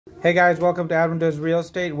Hey guys, welcome to Adam Does Real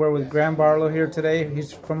Estate. We're with Graham Barlow here today.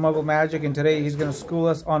 He's from Mobile Magic, and today he's going to school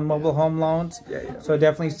us on mobile home loans. So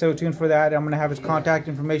definitely stay tuned for that. I'm going to have his contact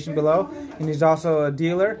information below, and he's also a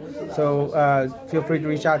dealer, so feel free to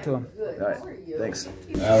reach out to him. All right, thanks.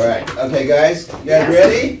 All right, okay guys, you guys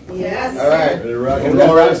ready? Yes. All right, we're going to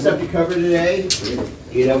go around stuff to cover today.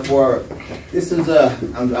 You know, this is I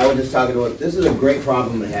was just talking about, this is a great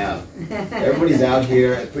problem to have. Everybody's out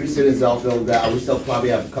here, pretty soon it's all filled out. We still probably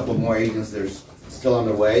have a couple more agents that are still on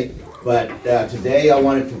their way. But today I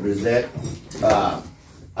wanted to present,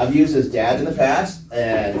 I've used this DAD in the past,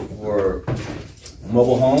 and for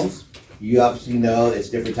mobile homes, you obviously know it's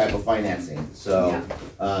different type of financing. So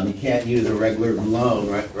you can't use a regular loan,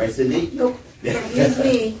 right Cindy? Nope. Don't use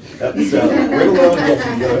me. So regular loan, yes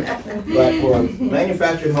you do. But for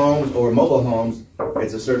manufactured homes or mobile homes,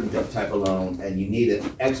 it's a certain type of loan, and you need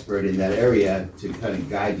an expert in that area to kind of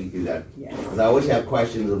guide you through that. Because I always have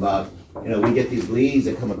questions about, you know, we get these leads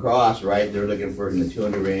that come across, right? They're looking for in the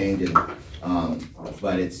 200 range, and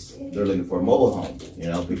but they're looking for a mobile home, you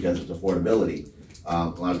know, because it's affordability. A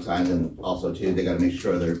lot of times, and also too, they got to make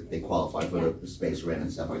sure they qualify for the space rent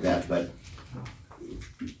and stuff like that. But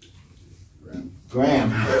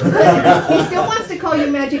Graham, He still wants to call you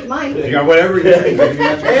Magic Mike. you got whatever you think.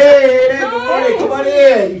 Hey, good morning. Come on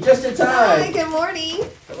in. You're just in time. Hi, good morning.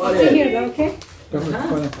 Come on in. Here, okay?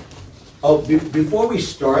 Oh, before we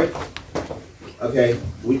start, okay,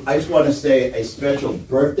 I just want to say a special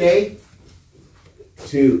birthday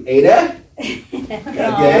to Ada. Okay.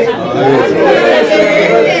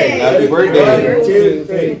 Happy birthday. 1, 2,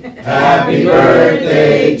 3. Happy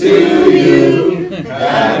birthday to you.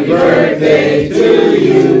 Happy birthday to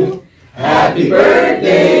you. Happy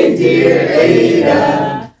birthday, dear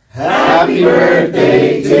Ada. Happy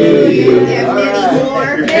birthday to you. All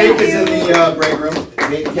right. Your cake is in the break room.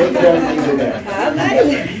 Cake and everything's in there. How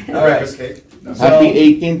nice. All right. Happy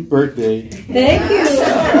 18th birthday. Thank you.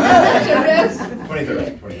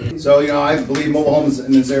 23rd. So, you know, I believe mobile homes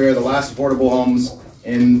in this area are the last affordable homes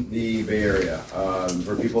in the Bay Area.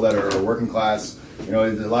 For people that are working class, you know,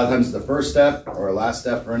 a lot of times it's the first step or a last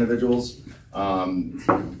step for individuals. A lot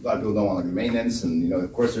of people don't want like maintenance, and you know,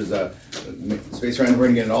 of course, there's a space rent. We're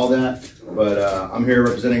gonna get into all that, but I'm here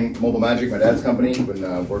representing Mobile Magic, my dad's company.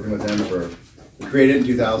 Been working with him we created it in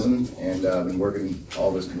 2000, and been working all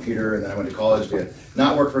of his computer. And then I went to college to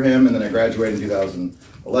not work for him, and then I graduated in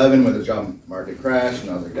 2011 with a job market crash, and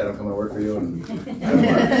I was like, Dad, I'm coming to work for you, and I don't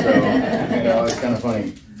work. So you know, it's kind of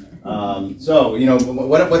funny. So you know,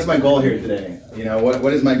 what's my goal here today? You know,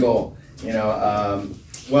 what is my goal? You know,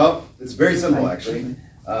 well, it's very simple actually.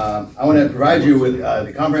 I want to provide you with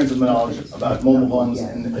the comprehensive knowledge about mobile homes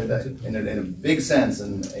in a big sense,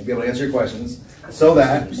 and be able to answer your questions, so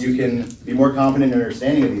that you can be more confident in your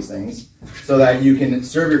understanding of these things, so that you can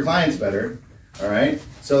serve your clients better, all right?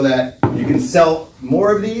 So that you can sell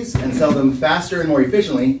more of these and sell them faster and more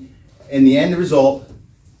efficiently. In the end result,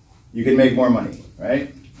 you can make more money,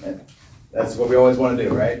 right? That's what we always want to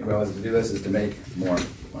do, right? We always have to do this is to make more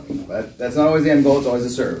money. But that's not always the end goal, it's always to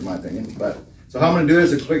serve, in my opinion. So how I'm going to do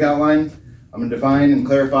this, a quick outline. I'm going to define and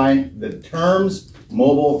clarify the terms: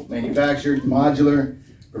 mobile, manufactured, modular,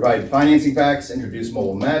 provide financing facts, introduce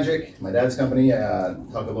Mobile Magic, my dad's company, talk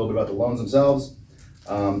a little bit about the loans themselves.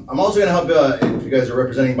 I'm also going to help if you guys are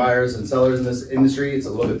representing buyers and sellers in this industry. It's a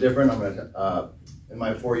little bit different. I'm going to, in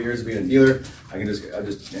my 4 years of being a dealer, I'll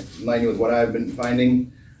just enlighten you with what I've been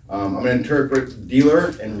finding. I'm going to interpret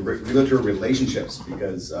dealer and realtor relationships,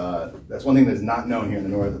 because that's one thing that's not known here in the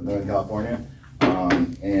Northern California.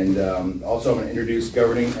 Also I'm going to introduce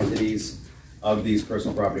governing entities of these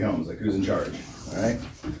personal property homes, like who's in charge, all right?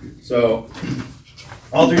 So,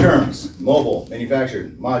 all three terms, mobile,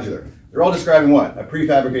 manufactured, modular, they're all describing what? A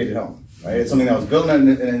prefabricated home, right? It's something that was built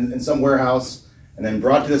in some warehouse and then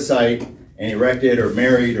brought to the site and erected or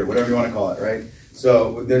married or whatever you want to call it, right?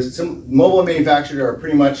 So there's some mobile and manufactured are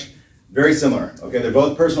pretty much very similar. Okay, they're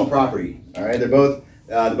both personal property. All right, they're both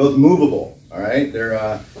movable. All right,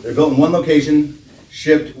 they're built in one location,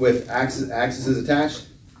 shipped with axles attached,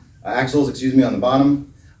 axles, excuse me, on the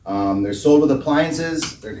bottom. They're sold with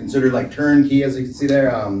appliances. They're considered like turnkey, as you can see there.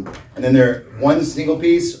 And then they're one single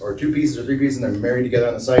piece or two pieces or three pieces, and they're married together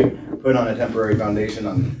on the site, put on a temporary foundation.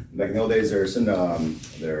 Back in the old days,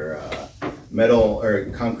 they're metal or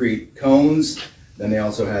concrete cones. Then they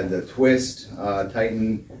also had the twist,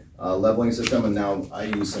 tighten, leveling system, and now I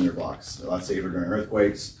use cinder blocks. A lot safer during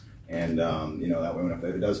earthquakes, and you know, that way if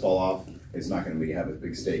it does fall off, it's not going to have a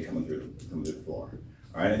big stake coming through the floor.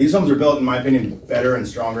 All right, and these homes are built, in my opinion, better and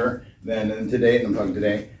stronger than today. And I'm talking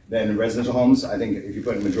today than residential homes. I think if you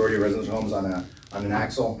put a majority of residential homes on on an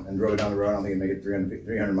axle and drove it down the road. I don't think it'd make it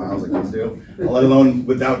 300 miles like these do, let alone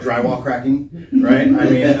without drywall cracking, right? I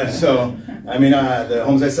mean, the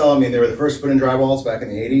homes I sell, I mean, they were the first to put in drywalls back in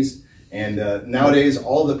the 80s. And nowadays,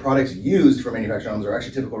 all of the products used for manufactured homes are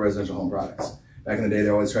actually typical residential home products. Back in the day, they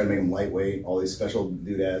always tried to make them lightweight, all these special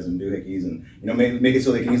doodads and doohickeys, and make it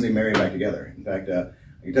so they can easily marry back together. In fact, I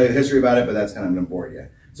can tell you the history about it, but that's kind of going to bore you.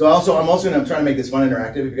 So I'm also going to try to make this fun and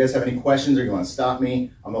interactive. If you guys have any questions or you want to stop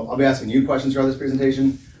me, I'll be asking you questions throughout this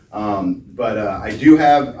presentation. I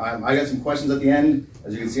got some questions at the end,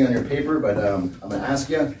 as you can see on your paper, but I'm going to ask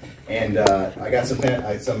you. And I got some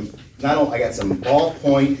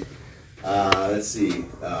ballpoint. Let's see,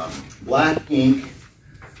 black ink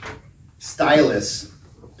stylus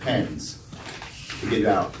pens to get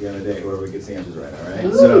out the other day where we get the answers right, all right?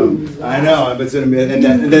 Ooh. So, I know, but and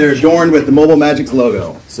they're adorned with the Mobile Magic's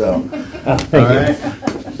logo, so, all right?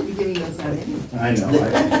 You're giving those out anyway. I know,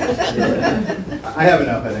 I have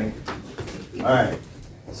enough, I think. All right,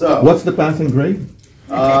 so. What's the passing grade?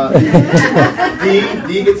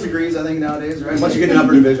 D gets degrees, I think, nowadays, right? Once you get an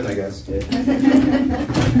upper division, I guess.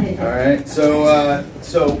 All right,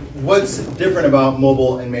 so what's different about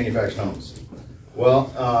mobile and manufactured homes?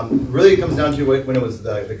 Well, really it comes down to when it was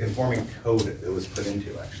the conforming code that it was put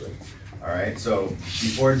into, actually. All right, so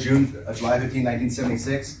before July 15,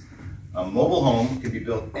 1976, a mobile home could be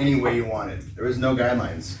built any way you wanted. There was no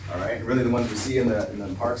guidelines, all right? And really the ones we see in the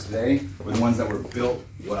parks today were the ones that were built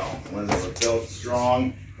well, the ones that were built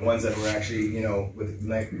strong, the ones that were actually,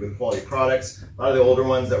 with quality products. A lot of the older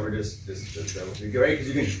ones that were just great,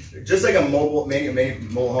 because you can, just like a mobile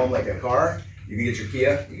home, like a car, you can get your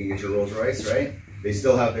Kia, you can get your Rolls Royce, right? They're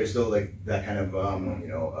still like that kind of,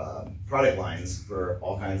 product lines for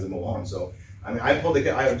all kinds of mobile homes. So, I mean, I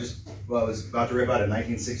was about to rip out a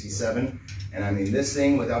 1967, and I mean, this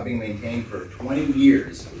thing, without being maintained for 20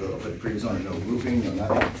 years, with the previous owner, no roofing, no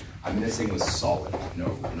nothing. I mean, this thing was solid.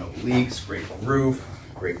 No leaks, great roof,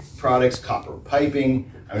 great products, copper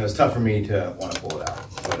piping. I mean, it was tough for me to want to pull it out.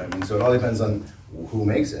 But I mean, so it all depends on who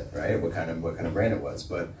makes it, right? What kind of brand it was.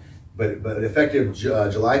 But effective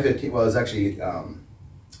July 15th, well, it was actually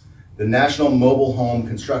the National Mobile Home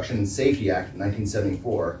Construction and Safety Act of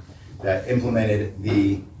 1974. That implemented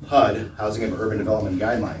the HUD, Housing and Urban Development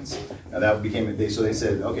Guidelines. Now that became, so they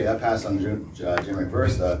said, okay, that passed on January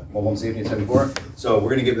 1st, the Mobile Home Safety in 74. So we're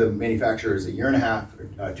gonna give the manufacturers a year and a half,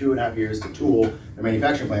 2.5 years to tool their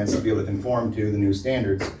manufacturing plants to be able to conform to the new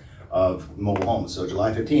standards of mobile homes. So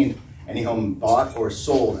July 15th, any home bought or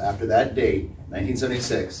sold after that date,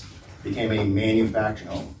 1976, became a manufactured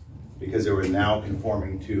home because they were now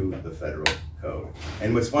conforming to the federal code.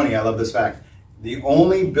 And what's funny, I love this fact, the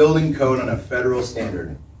only building code on a federal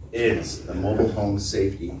standard is the Mobile Home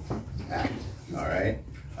Safety Act, all right,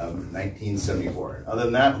 of 1974. Other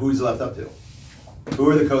than that, who's left up to? Who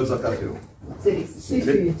are the codes left up to?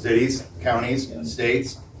 Cities, counties,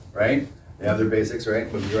 states, right? They have their basics,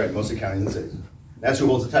 right? But you're right, mostly counties and cities. That's who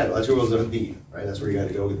holds the title. That's who holds the deed, right? That's where you got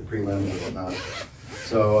to go with the prelims and whatnot.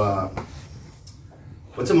 So,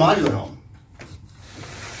 what's a modular home?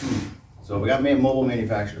 So we got mobile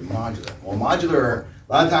manufactured, modular. Well, modular,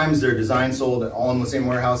 a lot of times they're designed, sold all in the same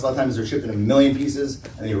warehouse. A lot of times they're shipped in 1 million pieces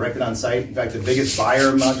and they erect it on site. In fact, the biggest buyer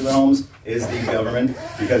of modular homes is the government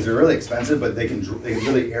because they're really expensive, but they can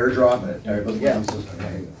really airdrop an entire. Yeah, I'm so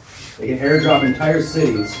sorry. They can airdrop entire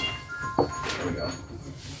cities. There we go.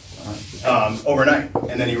 Overnight,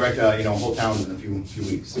 and then erect whole towns in a few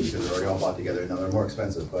weeks because they're already all bought together. Now they're more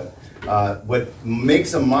expensive, but what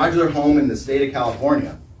makes a modular home in the state of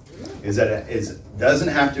California is that it doesn't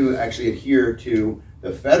have to actually adhere to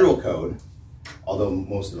the federal code, although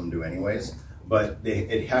most of them do anyways, but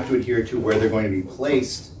they have to adhere to where they're going to be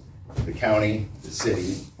placed, the county, the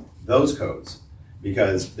city, those codes,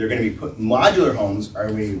 because they're going to be modular homes are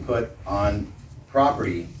going to be put on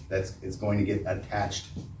property it's going to get attached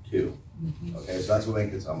to. Okay, so that's what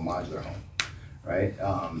makes it a modular home, right?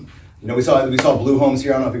 We saw blue homes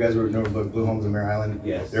here. I don't know if you guys know blue homes in Mare Island.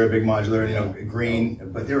 Yes. They're a big modular,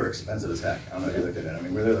 green, but they were expensive as heck. I don't know if you looked at it. I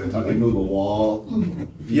mean, we're talking. You can move a wall.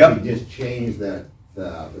 Yep. You just change that.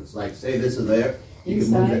 It's like, say this is there. You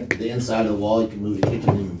can move the inside of the wall. You can move the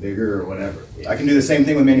kitchen even bigger or whatever. I can do the same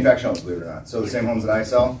thing with manufactured homes, believe it or not. So the same homes that I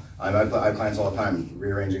sell, I have clients all the time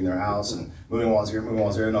rearranging their house and moving walls here, moving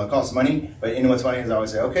walls there. No, it costs money. But what's funny is I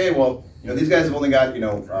always say, okay, well, these guys have only got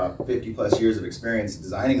 50 plus years of experience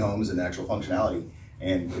designing homes and actual functionality.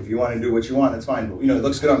 And if you want to do what you want, that's fine. But it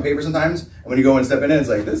looks good on paper sometimes. And when you go and step in it, it's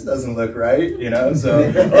like, this doesn't look right. So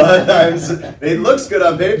a lot of times it looks good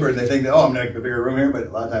on paper and they think that, oh, I'm gonna make a bigger room here, but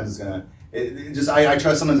a lot of times it's gonna I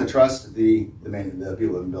trust sometimes I trust the people who have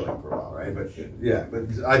been building for a while, right? But yeah, but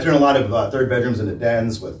I turn a lot of third bedrooms into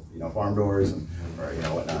dens with farm doors and or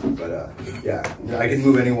whatnot. But yeah, I can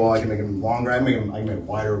move any wall. I can make them longer. I can make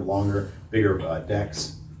wider, longer, bigger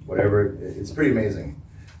decks, whatever. It's pretty amazing.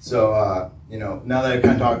 So now that I've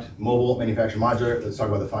kind of talked mobile, manufactured, modular, let's talk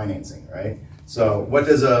about the financing, right? So what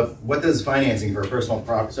does financing for a personal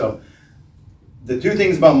property? So the two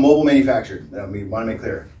things about mobile manufactured that we want to make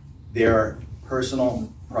clear. They are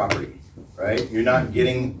personal property, right? You're not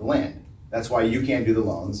getting the land. That's why you can't do the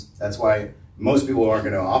loans. That's why most people aren't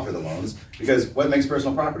going to offer the loans, because what makes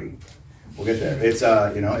personal property? We'll get there. It's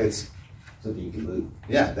it's Something you can move.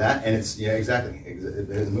 yeah, that, and it's exactly. It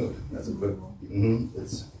is a move. That's a book.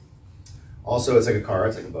 It's also, it's like a car.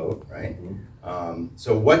 It's like a boat, right?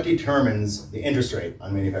 So what determines the interest rate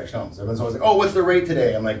on manufactured homes? Everyone's always like, oh, what's the rate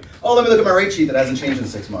today? I'm like, oh, let me look at my rate sheet that hasn't changed in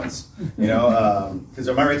 6 months. Because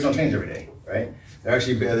my rates don't change every day, right?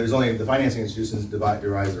 There's only the financing institutions derive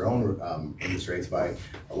their own interest rates by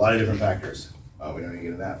a lot of different factors. We don't need to get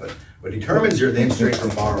into that, but what determines the interest rate for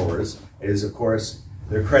borrowers is, of course,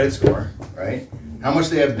 their credit score, right? How much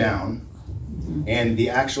they have down, and the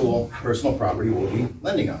actual personal property will be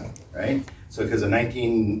lending on, right? So because a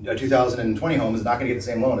 2020 home is not going to get the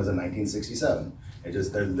same loan as a 1967.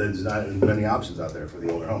 There's not many options out there for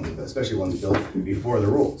the older homes, especially ones built before the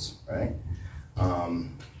rules, right?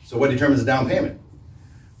 So what determines the down payment?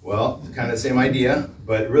 Well, it's kind of the same idea,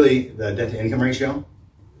 but really the debt to income ratio,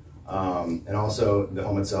 and also the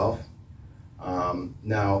home itself.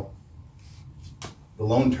 Now, the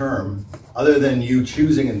loan term, other than you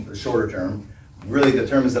choosing in the shorter term, really the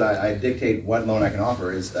terms that I dictate what loan I can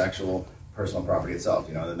offer is the actual personal property itself.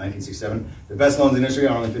 The 1967, the best loans in the industry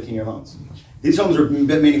are only 15-year loans. These homes were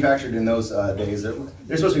manufactured in those days.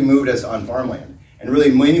 They're supposed to be moved as on farmland. And really,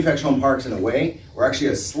 manufactured home parks, in a way, were actually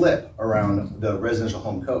a slip around the residential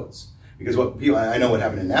home codes. Because I know what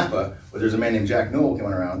happened in Napa, where there's a man named Jack Newell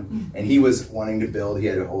coming around, and he was wanting to build, he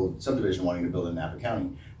had a whole subdivision wanting to build in Napa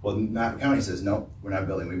County. Well, Napa County says, no, we're not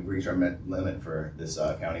building. We've reached our limit for this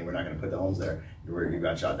county. We're not going to put the homes there. You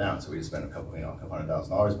got shot down. So we just spent a couple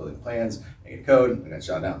 $100,000 building the plans, making a code, and got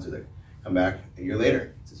shot down. So they come back a year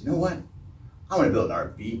later. Says, you know what? I want to build an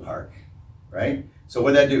RV park, right? So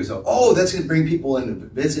what did that do? So, that's going to bring people in to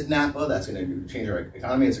visit Napa. That's going to change our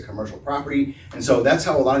economy. It's a commercial property. And so that's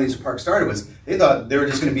how a lot of these parks started, was they thought they were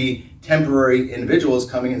just going to be temporary individuals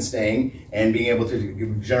coming and staying and being able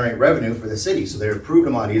to generate revenue for the city. So they're approved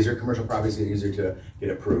a lot easier. Commercial properties get easier to get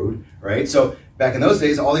approved, right? So back in those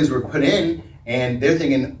days, all these were put in, and they're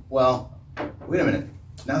thinking, well, wait a minute.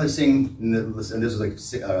 Now they're seeing, and this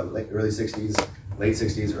was like early 60s, late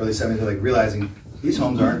 60s, early 70s, they're like realizing these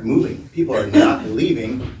homes aren't moving. People are not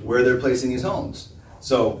leaving where they're placing these homes.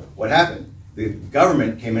 So what happened? The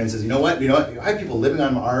government came in and says, you know what? I have people living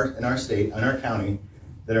in our state, in our county,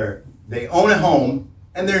 they own a home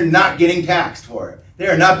and they're not getting taxed for it. They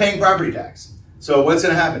are not paying property tax. So what's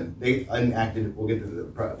going to happen? They enacted, we'll get to the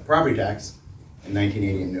property tax in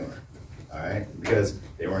 1980 and newer, all right? Because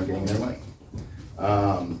they weren't getting their money.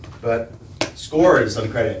 But scores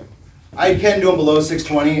on credit. I can do them below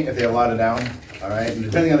 620 if they have a lot of down, all right, and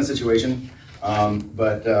depending on the situation.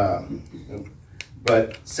 But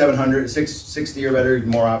 700, 660 or better,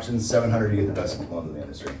 more options. 700, you get the best loans in the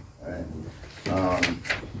industry, all right?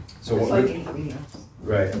 So It's what like anything else.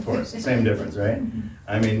 right, of course, same difference, right?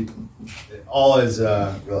 I mean, all is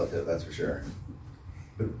relative, that's for sure.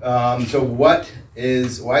 So why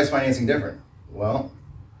is financing different? Well,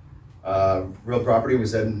 real property, we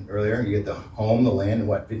said earlier, you get the home, the land, and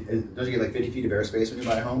what? Don't you get like 50 feet of airspace when you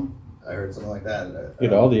buy a home? I heard something like that. You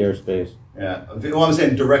get all the airspace. Yeah. Well, I'm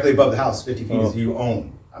saying directly above the house, 50 feet is you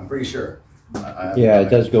own. I'm pretty sure. It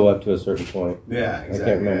does go up to a certain point. Yeah, exactly. I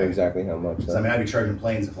can't remember exactly how much. So, I mean, I'd be charging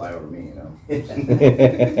planes to fly over me,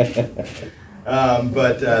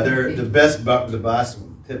 But the best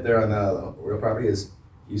tip there on the real property is,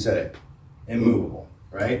 you said it, immovable,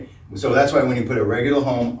 right? So that's why when you put a regular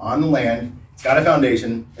home on the land, it's got a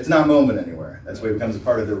foundation, it's not moving anywhere. That's why it becomes a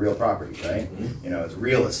part of the real property, right? It's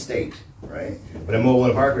real estate, right? But a mobile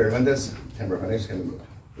in a park, we already went this, temporary foundation can be moved.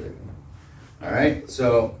 All right,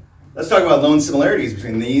 so let's talk about loan similarities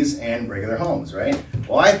between these and regular homes, right?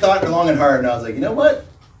 Well, I thought long and hard, and I was like, you know what?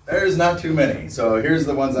 There's not too many. So here's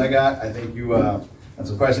the ones I got. I think you have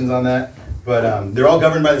some questions on that. But they're all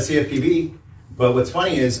governed by the CFPB. But what's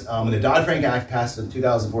funny is when the Dodd-Frank Act passed in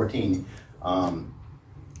 2014,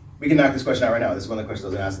 we can knock this question out right now. This is one of the questions I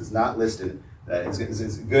was going to ask. It's not listed. That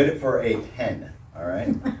it's good for a pen, all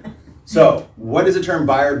right? So what does the term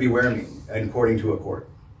buyer beware mean according to a court?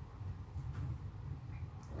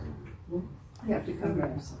 You have to cover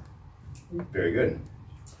yourself. Very good.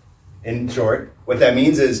 In short, what that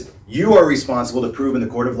means is you are responsible to prove in the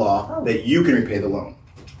court of law that you can repay the loan.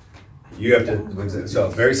 You have to, so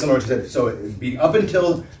very similar to that. So it'd be up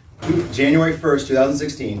until January 1st,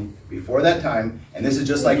 2016, before that time, and this is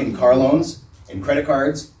just like in car loans, and credit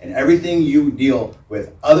cards, and everything you deal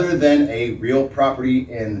with other than a real property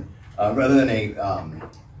in, rather than a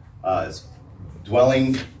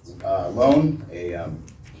dwelling loan,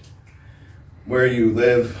 where you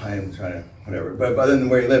live, I am trying to, whatever, but other than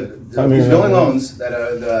where you live, these dwelling loans that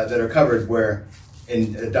are covered where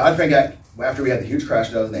in the Dodd-Frank Act, after we had the huge crash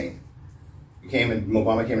in 2008,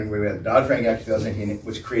 Obama came in, we had the Dodd-Frank Act 2018,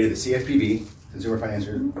 which created the CFPB, Consumer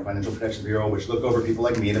Financial Protection Bureau, which look over people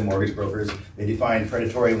like me, the mortgage brokers. They defined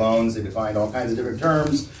predatory loans, they defined all kinds of different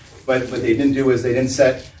terms, but what they didn't do is they didn't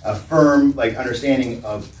set a firm understanding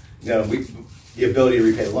of the ability to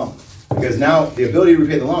repay the loan. Because now the ability to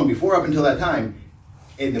repay the loan, before up until that time,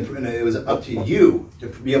 it was up to you to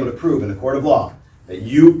be able to prove in the court of law that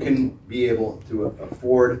you can be able to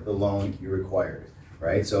afford the loan you required,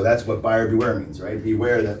 right? So that's what buyer beware means, right?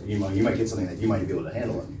 Beware that you might get something that you might be able to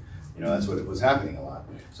handle it. That's what was happening a lot.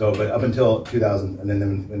 So, but up until 2000, and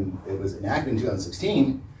then when it was enacted in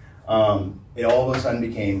 2016, it all of a sudden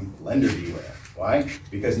became lender beware. Why?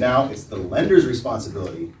 Because now it's the lender's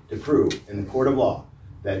responsibility to prove in the court of law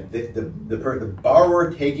that the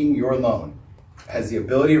borrower taking your loan has the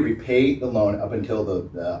ability to repay the loan up until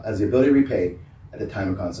has the ability to repay at the time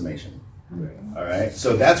of consummation. All right.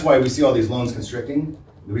 So that's why we see all these loans constricting.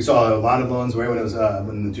 We saw a lot of loans where when it was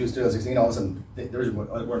when the 2016, all of a sudden there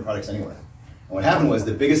weren't products anywhere. And what happened was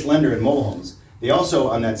the biggest lender in mobile homes, they also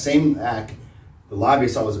on that same act, the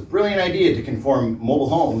lobbyist saw it was a brilliant idea to conform mobile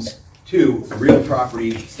homes to real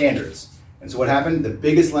property standards. And so what happened? The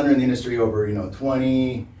biggest lender in the industry, over I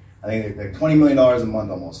think like $20 million a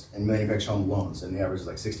month almost in manufactured home loans, and the average is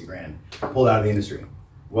like 60 grand, pulled out of the industry.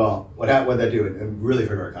 Well, what did that do? It really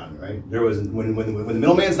hurt our economy, right? There was when the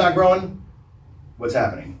middleman's not growing. What's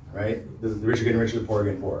happening, right? The rich are getting richer, the poor are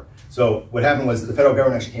getting poorer. So what happened was the federal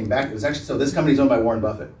government actually came back. It was actually, so this company is owned by Warren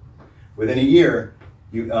Buffett. Within a year,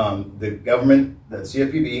 the government, the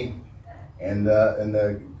CFPB, and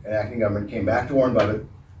the acting government came back to Warren Buffett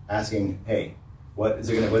asking, hey, what is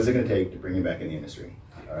it going to take to bring you back in the industry?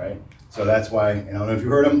 All right. So that's why, and I don't know if you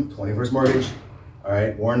heard them, 21st Mortgage. All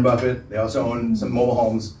right, Warren Buffett. They also own some mobile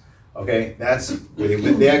homes. Okay, they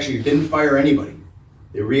actually didn't fire anybody.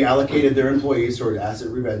 They reallocated their employees towards asset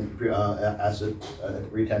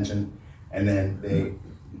retention, and then they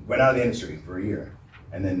went out of the industry for a year.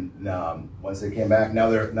 And then once they came back, now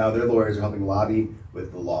their lawyers are helping lobby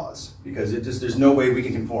with the laws, because there's no way we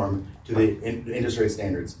can conform to the interest rate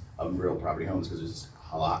standards of real property homes, because there's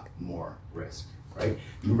a lot more risk, right?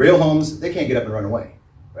 Real homes, they can't get up and run away,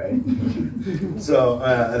 right? So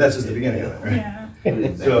that's just the beginning of it, right?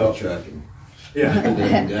 Yeah. So. Yeah,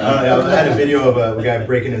 I had a video of a guy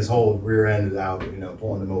breaking his whole rear end out,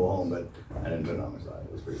 pulling the mobile home, but I didn't put it on my slide.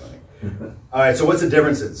 It was pretty funny. All right, so what's the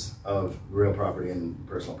differences of real property and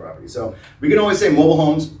personal property? So we can always say mobile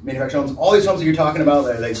homes, manufactured homes, all these homes that you're talking about,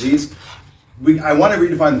 like these. I want to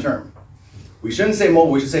redefine the term. We shouldn't say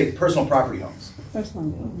mobile. We should say personal property homes.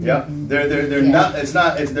 Personal. Yeah, they're not.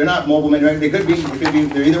 They're not mobile manufactured. They could be.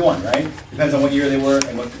 They're either one, right? Depends on what year they were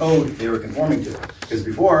and what code they were conforming to. Because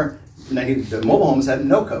before, the mobile homes had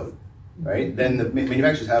no code, right? Then the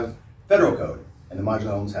manufacturers have federal code, and the modular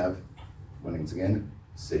homes have, once again,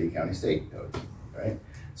 city, county, state code, right?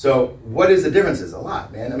 So what is the differences? A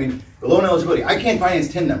lot, man. I mean, the loan eligibility, I can't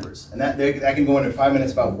finance 10 numbers, and that can go into 5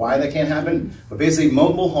 minutes about why that can't happen. But basically,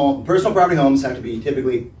 personal property homes have to be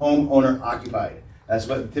typically homeowner occupied. That's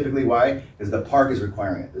typically why, because the park is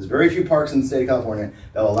requiring it. There's very few parks in the state of California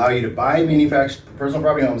that will allow you to buy manufactured personal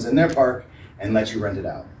property homes in their park and let you rent it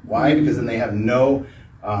out. Why? Because then they have no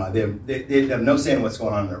they have no say in what's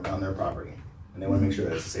going on their property, and they want to make sure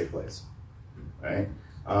that it's a safe place, right?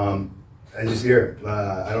 And just here,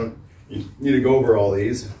 I don't need to go over all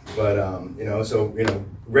these, but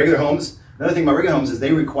regular homes. Another thing about regular homes is the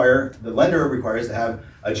lender requires to have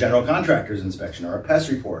a general contractor's inspection or a pest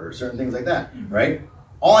report or certain things like that, right?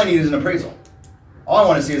 All I need is an appraisal. All I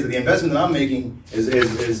want to see is that the investment that I'm making is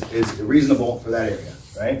reasonable for that area,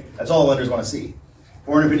 right? That's all the lenders want to see.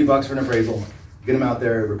 $450 for an appraisal, get them out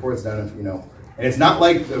there, reports done, and it's not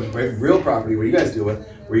like the real property where you guys deal with,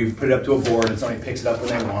 where you put it up to a board and somebody picks it up when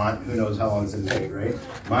they want, who knows how long it's going to take, right?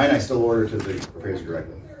 Mine, I still order to the appraiser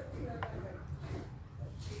directly.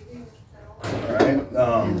 All right.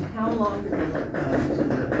 How long did the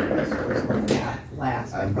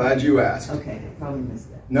last? I'm glad you asked. Okay, I probably missed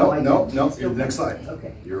that. No. Next slide.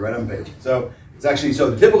 Okay. You're right on page. So it's actually,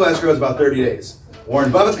 the typical escrow is about 30 days.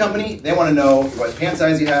 Warren Buffett's company, they want to know what pant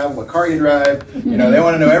size you have, what car you drive. You know, they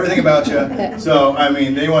want to know everything about you. So, I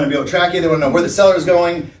mean, they want to be able to track you. They want to know where the seller's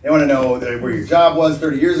going. They want to know where your job was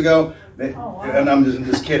 30 years ago. And I'm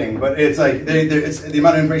just kidding, but it's like it's the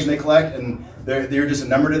amount of information they collect, and they're just a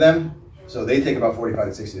number to them. So they take about 45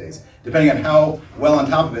 to 60 days, depending on how well on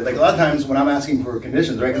top of it. Like a lot of times when I'm asking for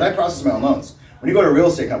conditions, right? Because I process my own loans. When you go to a real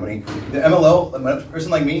estate company, the MLO, a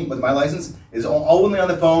person like me with my license, is only on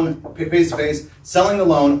the phone, face to face, selling the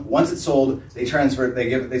loan. Once it's sold, they transfer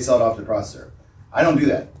it, they sell it off to the processor. I don't do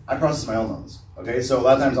that. I process my own loans. Okay, so a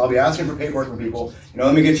lot of times I'll be asking for paperwork from people. You know,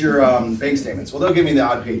 let me get your bank statements. Well, they'll give me the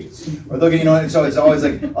odd pages, or they'll get, you know. So it's always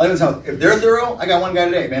like, I'll even tell, if they're thorough. I got one guy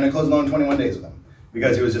today, man. I closed a loan in 21 days with him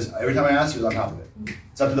because he was just every time I asked, he was on top of it.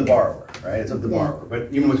 It's up to the borrower, right? It's up to the borrower.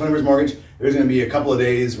 But even with 20 years mortgage, there's going to be a couple of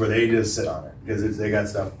days where they just sit on it because they got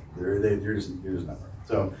stuff. You're just number.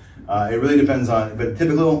 So it really depends on, but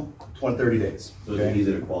typical 30 days. So is it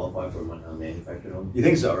easier to qualify for a manufactured home? You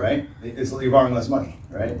think so, right? You're borrowing less money,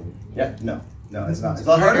 right? Yeah, no, it's not. It's a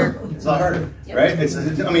lot harder. It's a lot harder, right?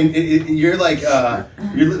 I mean, you're like,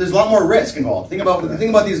 there's a lot more risk involved. Think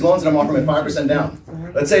about these loans that I'm offering at 5% down.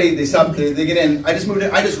 Let's say they get in. I just moved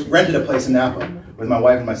in. I just rented a place in Napa with my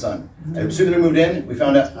wife and my son. As soon as we moved in, we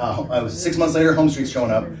found out. It was 6 months later. Home Street's showing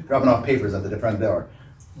up, dropping off papers at the front door.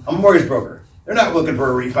 I'm a mortgage broker. They're not looking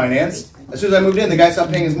for a refinance. As soon as I moved in, the guy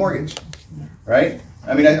stopped paying his mortgage, right?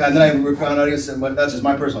 I mean, and then I found out, that's just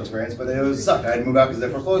my personal experience, but it sucked. I had to move out because they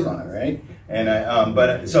foreclosed on it, right?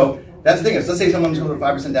 And so that's the thing is, let's say someone's going to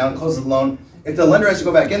 5% down, closes the loan. If the lender has to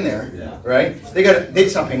go back in there, right? They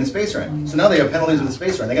stop paying the space rent. So now they have penalties with the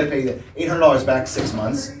space rent. They got to pay the $800 back 6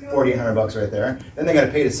 months, $4,800 right there. Then they got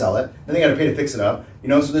to pay to sell it. Then they got to pay to fix it up. You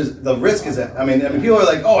know, so the risk is that, I mean, people are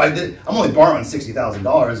like, oh, I'm only borrowing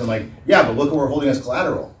 $60,000. I'm like, yeah, but look what we're holding as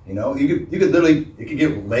collateral. You know, you could literally, it could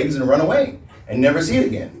get legs and run away and never see it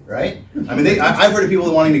again, right? I mean, I've heard of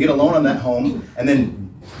people wanting to get a loan on that home and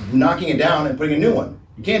then knocking it down and putting a new one.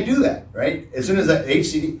 You can't do that, right? As soon as that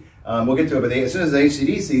HCD, we'll get to it, but as soon as the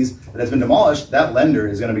HCD sees that it's been demolished, that lender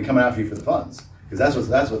is going to be coming after you for the funds because that's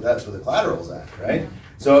what the collateral's at, right?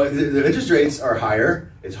 So the interest rates are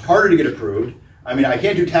higher. It's harder to get approved. I mean, I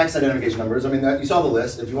can't do tax identification numbers. I mean, you saw the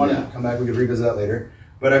list. If you want to come back, we could revisit that later.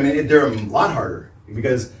 But I mean, they're a lot harder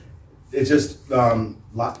because it's just a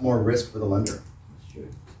lot more risk for the lender.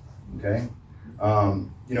 Okay,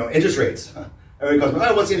 you know, interest rates. Everybody goes,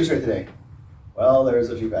 oh, what's the interest rate today? Well, there's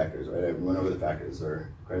a few factors, right? I went over the factors: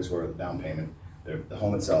 or credit score, the down payment, the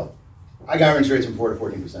home itself. I got interest rates from 4 to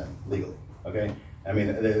 14% legally. Okay, I mean,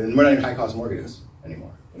 we're not even high-cost mortgages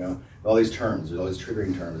anymore. You know, all these terms, there's all these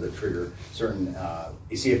triggering terms that trigger certain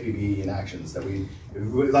CFPB inactions that a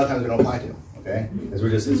lot of times we don't apply to. Okay, because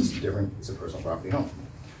it's just different. It's a personal property home.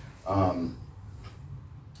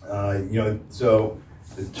 You know, so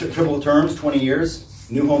the triple terms, 20 years.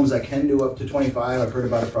 New homes that can do up to 25. I've heard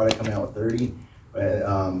about a product coming out with 30. But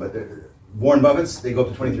Warren Buffett's, they go up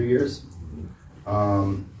to 23 years.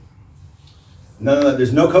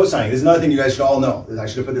 There's no co-signing. This is another thing you guys should all know. I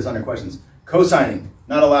should have put this on your questions. Co-signing,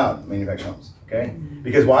 not allowed in manufactured homes. Okay?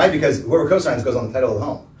 Because why? Because whoever co-signs goes on the title of the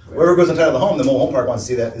home. Whoever goes on the title of the home, the mobile home park wants to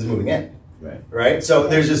see that is moving in. Right? So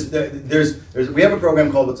we have a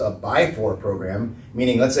program called what's a buy for program,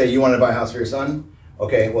 meaning let's say you wanted to buy a house for your son.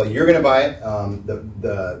 Okay, well you're going to buy it.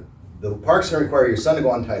 The park's going to require your son to go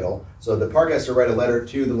on title, so the park has to write a letter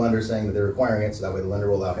to the lender saying that they're requiring it, so that way the lender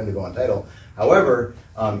will allow him to go on title. However,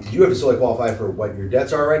 you have to solely qualify for what your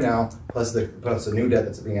debts are right now, plus the new debt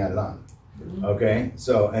that's being added on. Okay,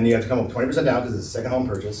 so and you have to come up with 20% down because it's a second home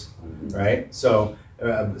purchase, right? So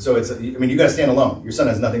it's, I mean, you got to stand alone. Your son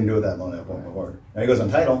has nothing to do with that loan at that point forward. Now he goes on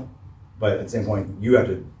title, but at the same point, you have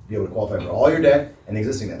to be able to qualify for all your debt and the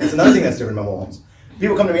existing debt. That's another thing that's different about mobile homes.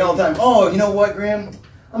 People come to me all the time. Oh, you know what, Graham?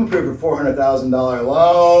 I'm approved for $400,000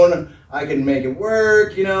 loan. I can make it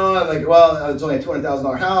work. You know, I'm like, well, it's only a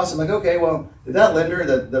 $200,000 house. I'm like, okay, well, did that lender,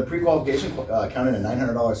 the pre-qualification counted a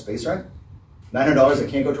 $900 space rent? $900 that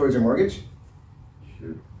can't go towards your mortgage?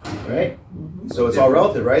 Right? So it's all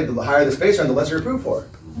relative, right? The higher the space rent, the less you're approved for.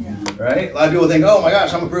 Right? A lot of people think, oh my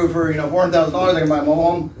gosh, I'm approved for $400,000. I can buy a mobile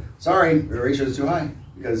home. Sorry, your ratio is too high.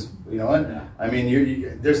 Because you know what? I mean,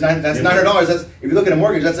 that's $900. That's, if you look at a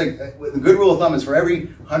mortgage, that's like the good rule of thumb is for every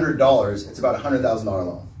 $100, it's about a $100,000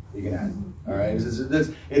 loan you can add. All right,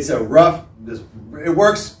 it's a rough. It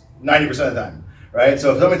works 90% of the time, right?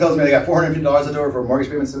 So if somebody tells me they got $450 left over for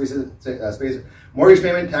mortgage payments, mortgage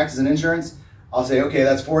payment, taxes, and insurance, I'll say, okay,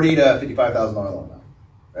 that's $40,000 to $55,000 loan now,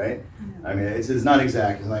 right? I mean, it's not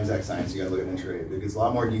exact. It's not exact science. You got to look at interest rate. It's a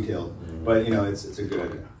lot more detailed, but you know, it's a good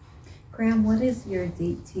idea. Graham, what is your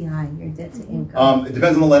DTI, your debt to income? It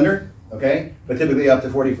depends on the lender, okay? But typically up to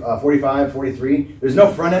 45, 43. There's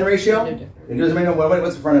no front end ratio. It doesn't mean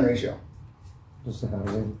what's the front end ratio? Just the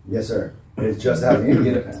housing. Yes, sir. It's just how you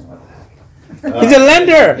get it. What the heck? He's a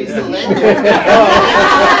lender. He's the lender.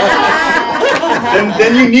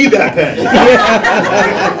 Then you need that pen.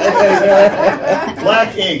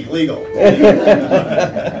 Black ink, legal. All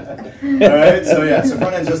right, so yeah, so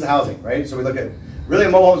front end's just the housing, right? So we look at, really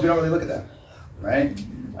in mobile homes, we don't really look at that, right?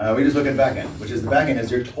 We just look at back end, which is the back end is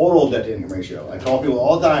your total debt to income ratio. I call people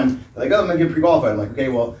all the time, they're like, oh, I'm gonna get pre-qualified. I'm like, okay,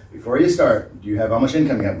 well, before you start, do you have how much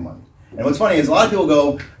income you have a month? And what's funny is a lot of people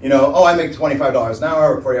go, you know, oh, I make $25 an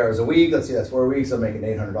hour or 40 hours a week. Let's see, that's 4 weeks. I'm making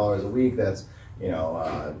 $800 a week. That's, you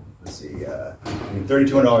know, let's see,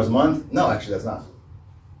 $3,200 a month. No, actually, that's not.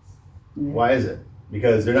 Why is it?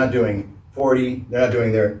 Because they're not doing 40, they're not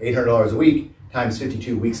doing their $800 a week times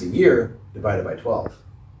 52 weeks a year divided by 12,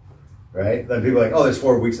 right? Then people are like, oh, there's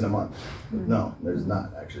 4 weeks in a month. No, there's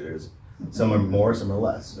not, actually. There's some are more, some are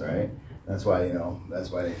less, right? That's why, you know, that's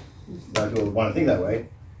why a lot of people want to think that way.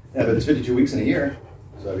 Yeah, but there's 52 weeks in a year,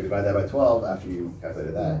 so if you divide that by 12, after you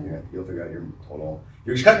calculated that, you'll figure out your total.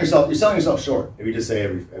 You're cutting yourself, you're selling yourself short if you just say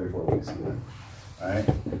every 4 weeks. All right?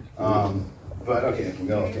 But okay, I can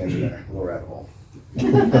go tangent there, a little rabbit hole.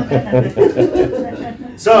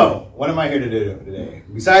 So, what am I here to do today?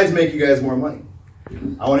 Besides make you guys more money,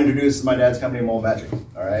 I want to introduce my dad's company, Mobile Magic.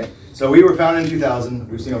 All right. So we were founded in 2000.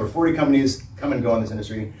 We've seen over 40 companies come and go in this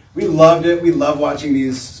industry. We loved it. We love watching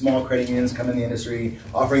these small credit unions come in the industry,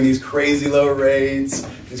 offering these crazy low rates,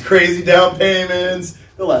 these crazy down payments.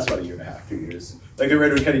 They'll last about a year and a half, 2 years. Like a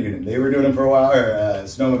Redwood Credit Union. They were doing them for a while, or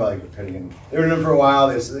Sonoma Valley Credit Union. They were doing them for a while.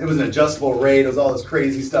 It was an adjustable rate. It was all this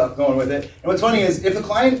crazy stuff going with it. And what's funny is if the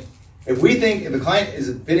client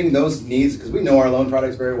is fitting those needs, because we know our loan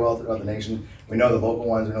products very well throughout the nation, we know the local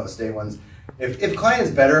ones, we know the state ones. If a client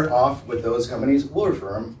is better off with those companies, we'll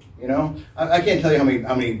refer them. You know, I can't tell you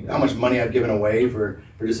how much money I've given away for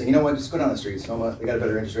just saying, you know what, just go down the street. Sonoma, they got a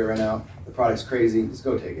better interest rate right now. The product's crazy. Just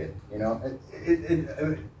go take it. You know,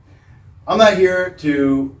 I'm not here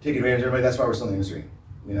to take advantage of everybody. That's why we're still in the industry.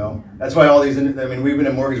 You know, that's why all these. I mean, we've been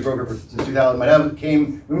a mortgage broker since 2000. My dad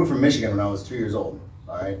we moved from Michigan when I was 2 years old.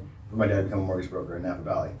 All right. For my dad to become a mortgage broker in Napa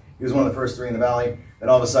Valley. He was one of the first 3 in the valley. Then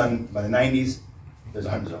all of a sudden, by the 90s, there's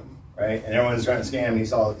hundreds of them, right? And everyone's trying to scam. And he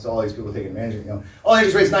saw all these people taking advantage of it. You know, oh, the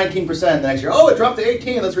interest rate's 19%. The next year, oh, it dropped to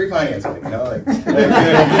 18. Let's refinance it. You know,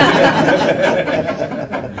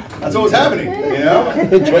 that's what was happening. You know, he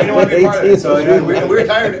didn't want to be a part of it. So you know, we were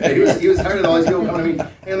tired. He was tired of all these people coming to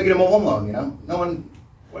me. Hey, let me get him a home loan. You know, no one.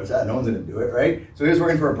 What's that? No one's going to do it, right? So he was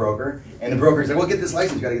working for a broker, and the broker's like, well, get this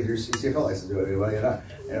license. You got to get your CFL license. Do it. You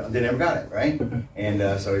know, they never got it, right? And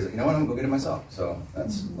so he's like, you know what? I'm going to go get it myself. So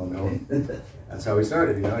that's how we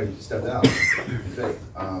started. You know, he just stepped out.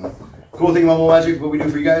 Cool thing about Mobile Magic, what we do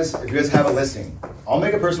for you guys, if you guys have a listing, I'll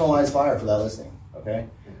make a personalized flyer for that listing, okay?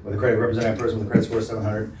 With a credit representative person with a credit score of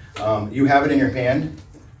 700. You have it in your hand.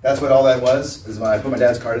 That's what all that was. Is I put my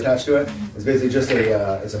dad's card attached to it. It's basically just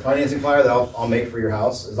it's a financing flyer that I'll make for your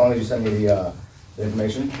house as long as you send me the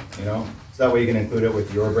information. You know, so that way you can include it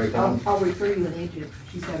with your breakdown. I'll refer you an agent.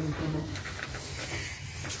 She's having fun.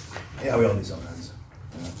 Yeah, we all do sometimes.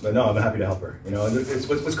 Yeah. But no, I'm happy to help her. You know,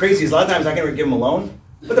 what's crazy is a lot of times I can give them a loan,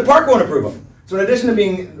 but the park won't approve them. So in addition to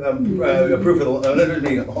being approved for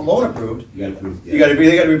being loan approved, they got to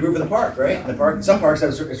be approved for the park, right? And the park, some parks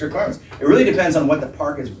have strict requirements. It really depends on what the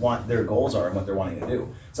park their goals are and what they're wanting to do.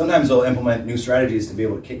 Sometimes they'll implement new strategies to be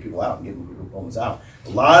able to kick people out and get people homes out. A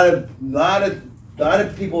lot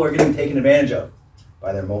of people are getting taken advantage of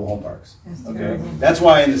by their mobile home parks. Okay, that's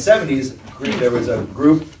why in the 70s there was a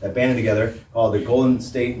group that banded together called the Golden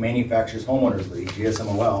State Manufacturers Homeowners League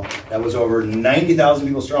 (GSMOL). That was over 90,000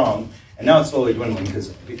 people strong. And now it's slowly dwindling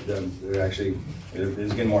because they're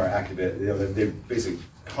getting more active. They basically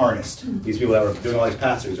harnessed these people that were doing all these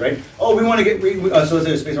pass-throughs, right? Oh, we want to get so let's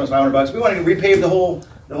say space around $500. We want to repave the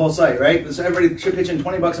whole site, right? So everybody should pitch in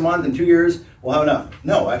 $20 a month. In 2 years, we'll have enough.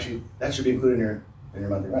 No, actually, that should be included in your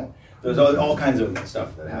monthly rent. There's all kinds of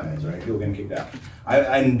stuff that happens, right? People getting kicked out.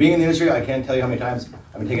 And being in the industry, I can't tell you how many times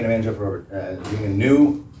I've been taken advantage of for being a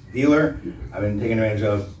new dealer. I've been taken advantage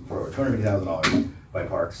of for over $250,000. By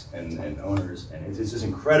parks and owners, and it's just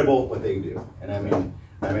incredible what they do. And I mean,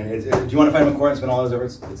 do you want to fight them in court and spend all those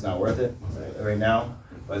efforts? It's not worth it right now,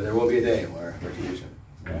 but there will be a day where retribution.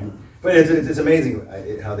 Okay? But it's amazing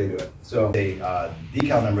how they do it. So a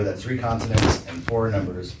decal number that's 3 consonants and 4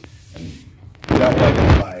 numbers, and that will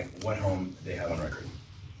identify what home they have on record.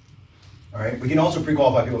 All right. We can also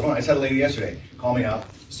pre-qualify people. I just had a lady yesterday call me out,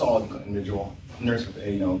 solid individual, nurse,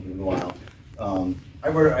 you know, a while. I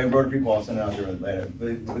wrote a pre-qual, I'll send it out to her later,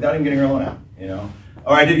 but without even getting her loan out, you know?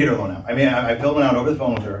 Or I did get her loan out. I mean, I filled one out over the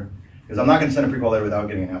phone with her, because I'm not going to send a pre-qual letter without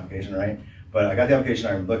getting an application, right? But I got the application,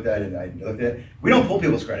 I looked at it, We don't pull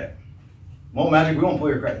people's credit. Mobile Magic, we won't pull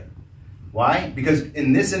your credit. Why? Because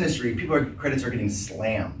in this industry, credits are getting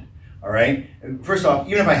slammed, all right? First off,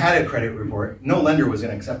 even if I had a credit report, no lender was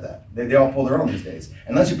going to accept that. They all pull their own these days.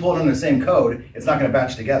 Unless you pull it under the same code, it's not going to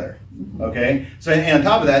batch together, okay? So, and on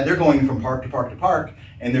top of that, they're going from park to park to park,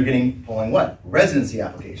 and they're pulling what? Residency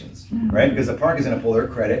applications, right? Because the park is going to pull their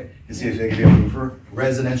credit to see if they can be approved for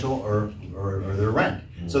residential or their rent.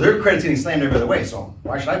 So their credit's getting slammed every other way, so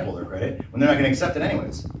why should I pull their credit when they're not going to accept it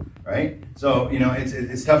anyways, right? So, you know,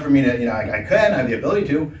 it's tough for me to, you know, I have the ability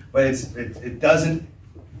to, but it doesn't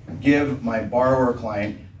give my borrower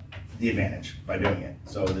client the advantage by doing it.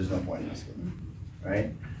 So there's no point in this,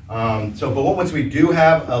 right? But once we do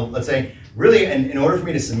have, let's say, really, in order for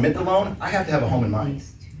me to submit the loan, I have to have a home in mind.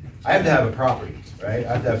 I have to have a property, right?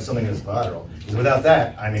 I have to have something that's collateral. Because without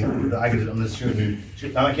that, I mean, I'm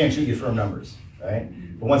just I can't shoot you firm numbers, right?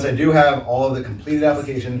 But once I do have all of the completed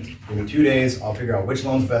application, give me 2 days, I'll figure out which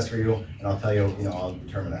loan's best for you, and I'll tell you, I'll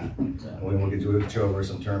determine that. And we'll get you over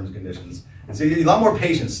some terms and conditions. And so a lot more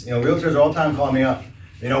patience. You know, realtors are all the time calling me up.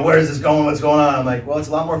 You know, where is this going? What's going on? I'm like, well, it's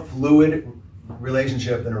a lot more fluid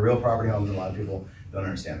relationship than a real property home, and a lot of people don't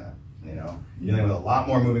understand that. You know, you're dealing with a lot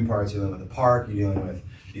more moving parts. You're dealing with the park. You're dealing with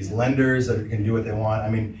these lenders that can do what they want. I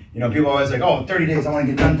mean, you know, people are always like, oh, 30 days, I want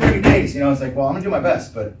to get done 30 days. You know, it's like, well, I'm gonna do my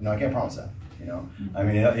best, but I can't promise that. You know, I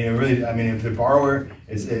mean, really, I mean, if the borrower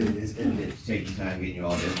is taking time getting you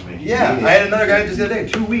all the information. Yeah, I had another guy just the other day,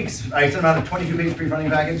 2 weeks. I sent him out a 22-page pre-funding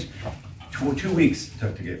package. 2 weeks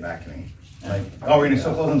took to get back to me. Like, oh, we're gonna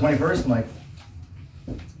still close on the 21st. I'm like,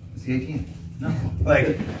 it's the 18th. No, like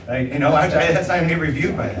you know, that's not even get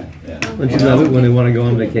reviewed by that. Yeah. Don't you love it when they want to go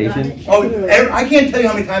on vacation? Oh, I can't tell you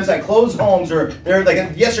how many times I close homes, or they're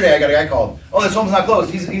like, yesterday I got a guy called. Oh, this home's not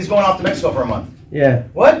closed. He's going off to Mexico for a month. Yeah.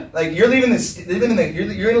 What? Like you're leaving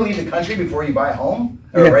you're gonna leave the country before you buy a home,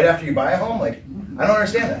 or right after you buy a home? Like I don't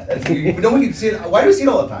understand that. Don't we see it? Why do we see it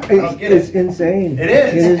all the time? I don't get it. It's insane. It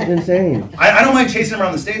is. It is insane. I don't mind chasing them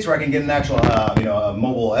around the states where I can get an actual, a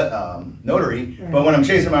mobile notary. But when I'm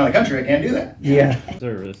chasing them around the country, I can't do that. Yeah.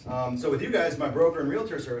 Service. So with you guys, my broker and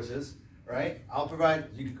realtor services, right? I'll provide.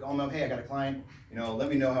 You can call me up. Hey, I got a client. Let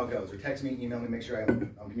me know how it goes, or text me, email me, make sure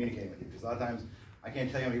I'm communicating with you. Because a lot of times I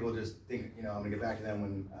can't tell you how people just think, I'm going to get back to them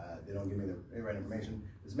when they don't give me the right information.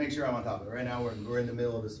 Just make sure I'm on top of it. Right now, we're in the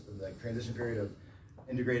middle of this transition period of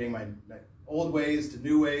integrating my old ways to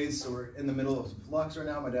new ways. So we're in the middle of some flux right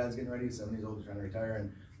now. My dad's getting ready. He's 70 years old. He's trying to retire,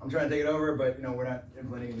 and I'm trying to take it over. But we're not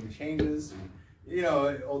implementing any changes.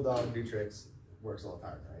 And, old dog do tricks. Works all the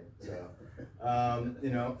time, right?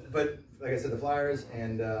 So, But like I said, the flyers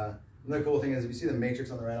and another cool thing is if you see the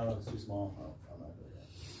matrix on the right, I don't know if it's too small. I'm not there yet.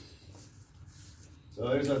 So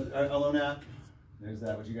there's a loan app. There's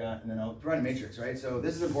that, what you got, and then I'll provide a matrix, right? So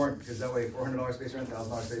this is important because that way $400 space rent,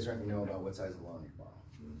 $1,000 space rent, you know about what size of loan you borrow.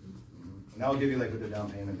 And that'll give you with the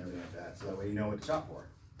down payment and everything like that. So that way you know what to shop for,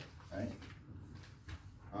 right?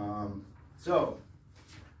 So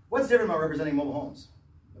what's different about representing mobile homes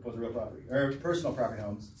opposed to real property, or personal property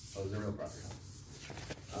homes opposed to real property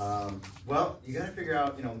homes? Well, you got to figure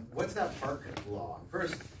out, what's that park law?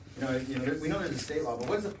 First, we know there's a state law, but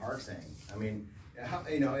what's the park saying? I mean,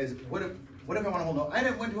 what if I want to hold no? I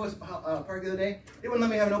went to a park the other day. They wouldn't let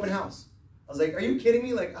me have an open house. I was like, are you kidding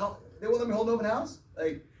me? Like, they won't let me hold an open house?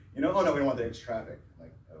 Like, oh no, we don't want the extra traffic. I'm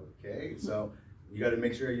like, okay, so you got to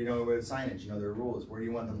make sure you know where the signage, there are rules. Where do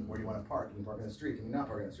you want them? Where do you want to park? Can you park in the street? Can you not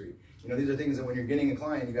park in the street? These are things that when you're getting a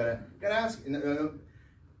client, you gotta ask.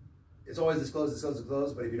 It's always disclose,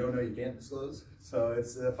 but if you don't know, you can't disclose. So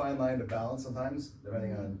it's a fine line to balance sometimes,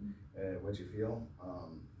 depending on what you feel.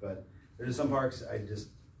 But there's some parks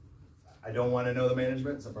I don't want to know the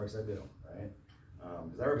management. Some parks I do, right?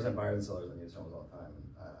 Because I represent buyers and sellers on these homes all the time,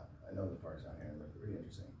 and I know the parks down here, and they're pretty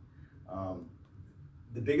interesting.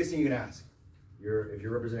 The biggest thing you can ask, if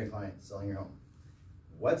you're representing a client selling your home,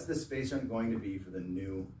 what's the space rent going to be for the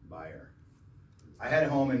new buyer? I had a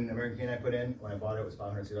home in American Cane I put in. When I bought it, it was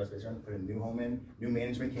 $560 space rent. Put a new home in. New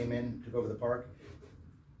management came in, took over the park.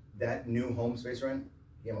 That new home space rent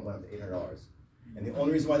went up to $800. And the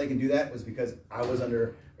only reason why they can do that was because I was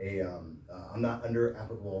under I'm not under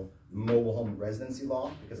applicable mobile home residency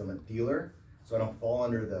law because I'm a dealer, so I don't fall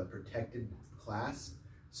under the protected class.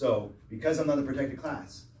 So because I'm not the protected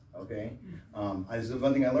class, okay, this is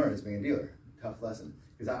one thing I learned as being a dealer. Tough lesson,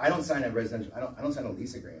 because I don't sign a residential. I don't sign a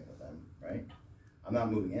lease agreement with them, right? I'm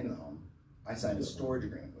not moving into the home. I signed a storage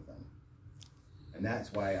agreement with them, and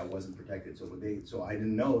that's why I wasn't protected. So I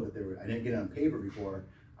didn't know that I didn't get it on paper before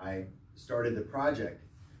I started the project.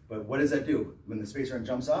 But what does that do? When the space rent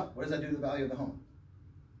jumps up, what does that do to the value of the home?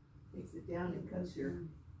 Takes it down and cuts your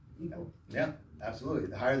people. Yeah, absolutely.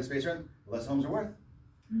 The higher the space rent, the less homes are worth.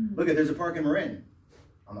 Look there's a park in Marin.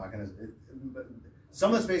 I'm not gonna, but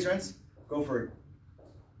some of the space rents go for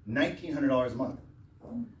 $1,900 a month.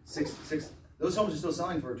 Those homes are still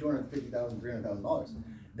selling for $250,000, $300,000.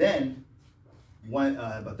 Then,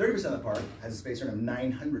 about 30% of the park has a space rent of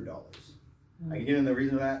 $900. I can get into the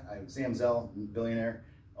reason for that. Sam Zell, billionaire,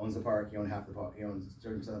 owns the park. He owns half the park. He owns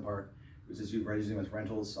 30% of the park. He was just using them as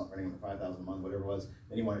rentals, renting them for $5,000 a month, whatever it was.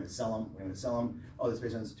 Then he wanted to sell them. We wanted to sell them. Oh, the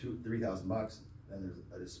space rent's $2,000 to $3,000. Then there's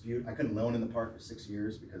a dispute. I couldn't loan in the park for 6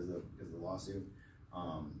 years because of the lawsuit.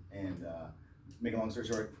 Make a long story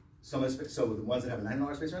short, so the ones that have a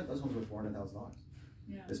 $900 space rent, those homes were $400,000.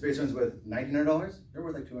 Yeah. The space rents with $1,900, they're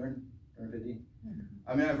worth like $200, $250.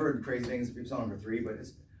 I mean, I've heard crazy things. People selling them for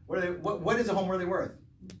 $3, but what is a home really worth?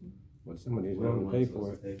 What somebody's willing to pay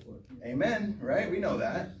for it. Amen. Right? We know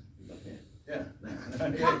that. Yeah. There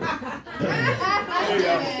you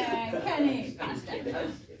go.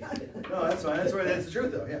 No, that's fine. That's the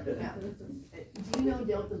truth, though. Yeah. Do you know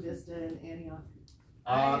Delta Vista and Antioch?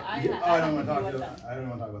 I don't want to talk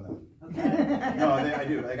about them. Okay. No, I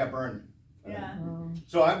do. They got burned. Yeah.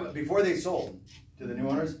 So before they sold to the new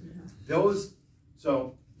owners,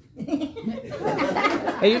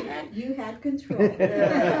 You had control.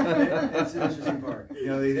 It's an interesting part.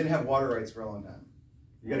 They didn't have water rights for a long time.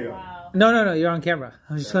 You gotta go. Wow. No, you're on camera.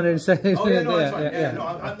 I just wanted to say. Oh yeah, no, that's fine. Yeah, no,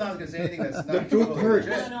 I'm not gonna say anything that's not true.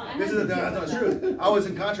 That's not true. I was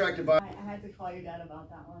in contract to buy. I had to call your dad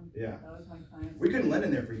about that one. Yeah. That was my client. We couldn't lend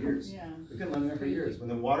in there for years. Yeah. We couldn't lend in there for years. When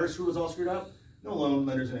the water screw was all screwed up, no loan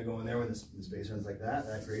lender's gonna go in there when the space runs like that.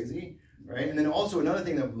 That crazy, right? And then also another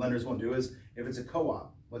thing that lenders won't do is if it's a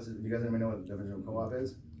co-op. You guys anybody know what the definition of a co-op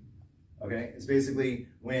is? Okay, it's basically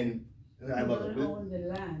when I love it. Own the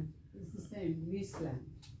land. It's the same, lease land.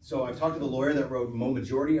 So I've talked to the lawyer that wrote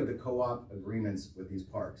majority of the co-op agreements with these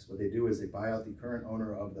parks. What they do is they buy out the current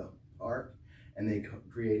owner of the park and they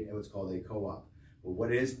create what's called a co-op. But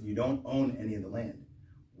what is, you don't own any of the land.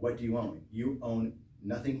 What do you own? You own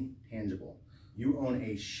nothing tangible. You own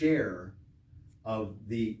a share of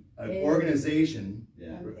the organization,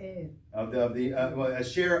 a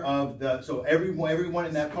share of the, so everyone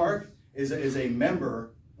in that park is a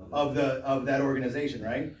member of that organization,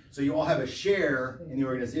 right? So you all have a share in the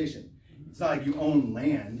organization. It's not like you own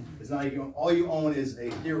land. It's not like all you own is a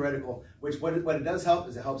theoretical. Which what it does help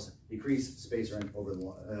is it helps decrease space rent over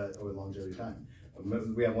the longevity of time.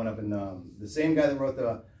 We have one up in the same guy that wrote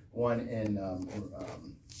the one in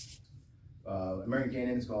American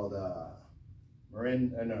Canyon. It's called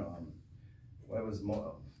Marine.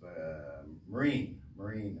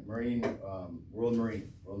 World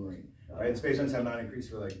Marine. Right, the space rents have not increased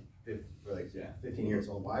for like 15 years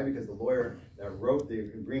old. Why? Because the lawyer that wrote the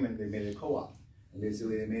agreement, they made it a co-op, and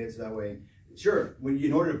basically they made it so that way. Sure,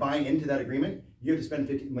 in order to buy into that agreement, you have to spend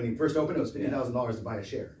when you first opened, it was $50,000 to buy a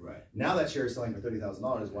share. Right. Now that share is selling for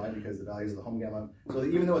 $30,000. Why? Because the values of the home get up. So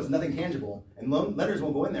even though it's nothing tangible, and lenders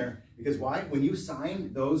won't go in there because why? When you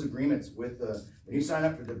sign those agreements when you sign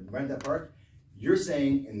up to rent that park, you're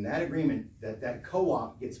saying in that agreement that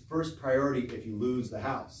co-op gets first priority if you lose the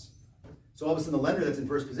house. So all of a sudden, the lender that's in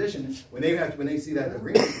first position, when they see that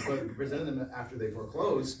agreement presented them after they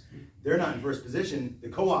foreclose, they're not in first position. The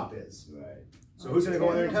co-op is. Right. So who's going to go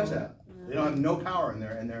in there and touch that? They don't have no power in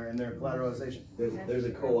their collateralization. There's a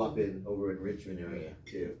co-op over in Richmond area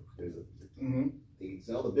too. There's they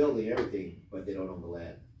sell the building, everything, but they don't own the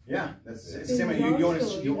land. Yeah, that's the same way. You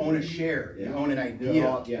own a share. Yeah. You own an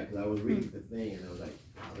idea. Because I was reading the thing and I was like,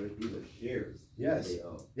 wow, these are shares. Yes.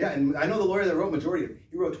 Yeah, and I know the lawyer that wrote majority of it.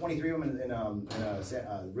 He wrote 23 of them in a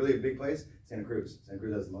really big place, Santa Cruz. Santa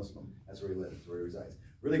Cruz has the most of them. That's where he lives. That's where he resides.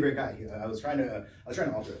 Really great guy. I was trying to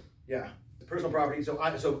alter it. Yeah. Personal property. So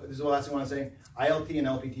this is the last thing I want to say. ILT and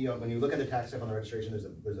LPT. When you look at the tax stuff on the registration, there's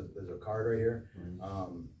a card right here.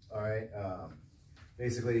 All right.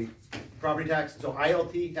 Basically, property tax. So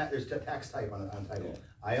ILT, there's tax type on title.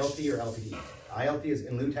 ILT or LPT. ILT is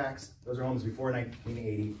in lieu tax. Those are homes before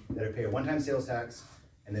 1980 that pay a one-time sales tax,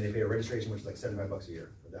 and then they pay a registration, which is like $75 a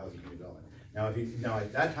year for the housing community development. Now,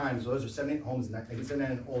 at that time, so those are 78 homes,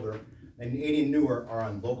 1979 and older, and 80 and newer are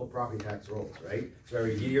on local property tax rolls, right? So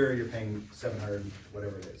every year you're paying $700,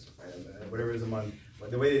 whatever it is, right? Whatever it is a month.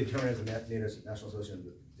 But the way they determine it is the National Association of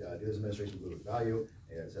Dealers Administration Blue Value.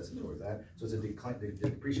 It's assessing towards that. So it's a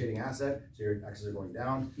depreciating asset, so your taxes are going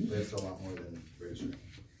down, but it's still a lot more than registering.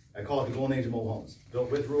 I call it the golden age of mobile homes.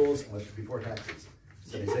 Built with rules and before taxes.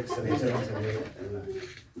 76, 77, 78.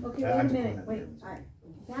 Okay, wait a minute,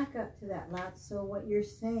 back up to that lot, so what you're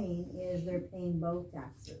saying is they're paying both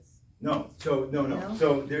taxes? No, so, no.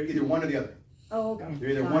 So they're either one or the other. Oh, okay. They're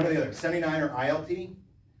either one or the other, 79 or ILT,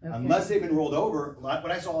 unless they've been rolled over.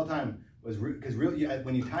 What I saw all the time was, because really,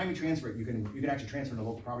 when you time and transfer it, you can actually transfer the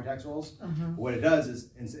local property tax rolls. What it does is,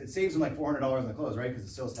 it saves them like $400 in the close, right? Because the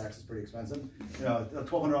sales tax is pretty expensive. You know, a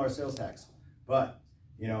 $1,200 sales tax. But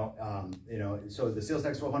so the sales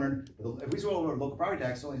tax is $1,200. But if we roll over local property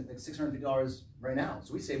tax, it's only like $650 right now.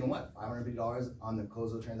 So we save them what, $550 on the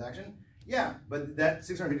close of the transaction? Yeah, but that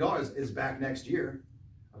 $650 is back next year,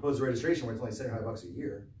 opposed to registration where it's only $75 a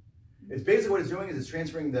year. It's basically what it's doing is it's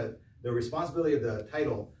transferring the responsibility of the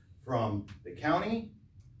title from the county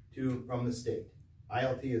from the state.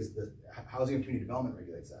 ILT is the Housing and Community Development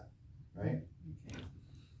regulates that, right?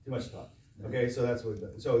 Too much thought. Okay, so that's what.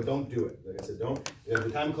 So don't do it. Like I said, don't. At the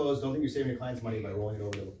time closed, don't think you're saving your client's money by rolling it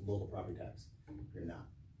over to local property tax. You're not.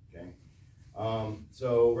 Okay.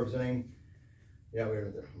 So representing. Yeah, we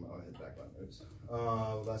were there. I'll hit the back button. Oops.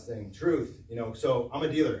 Last thing, truth. So I'm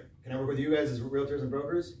a dealer. Can I work with you guys as realtors and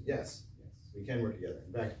brokers? Yes. We can work together.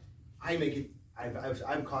 In fact, I make it.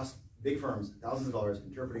 I've cost big firms thousands of dollars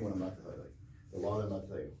interpreting what I'm about to tell you. Like the law that I'm about to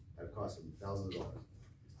tell you. I've cost them thousands of dollars.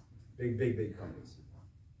 Big companies.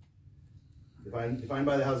 Defined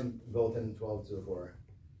by the Housing Bulletin 1204,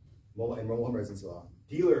 and mobile home residency law.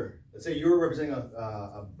 Dealer. Let's say you're representing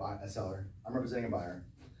a seller. I'm representing a buyer.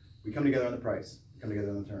 We come together on the price. We come together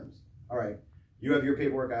on the terms. All right. You have your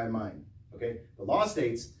paperwork. I have mine. Okay. The law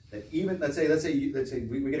states that even let's say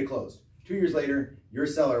we get it closed. 2 years later, your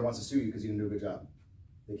seller wants to sue you because you didn't do a good job.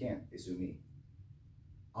 They can't. They sue me.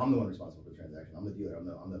 I'm the one responsible for the transaction. I'm the dealer.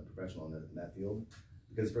 I'm the professional in that field.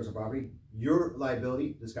 Because it's personal property, your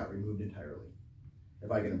liability just got removed entirely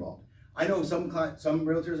if I get involved. I know some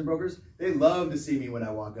realtors and brokers, they love to see me when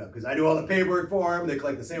I walk up because I do all the paperwork for them. They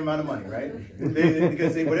collect the same amount of money, right?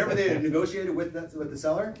 Because whatever they negotiated with the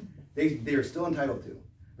seller, they are still entitled to.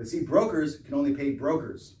 But see, brokers can only pay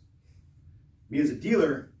brokers. Me as a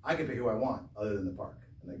dealer, I can pay who I want other than the park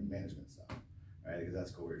and the management stuff, right? Because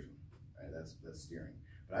that's coercion, right? That's steering.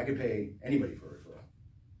 But I can pay anybody for a referral,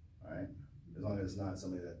 all right? As long as it's not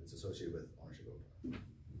somebody that is associated with ownership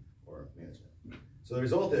or management. So the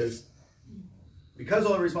result is, because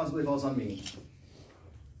all the responsibility falls on me,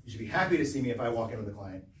 you should be happy to see me if I walk in with a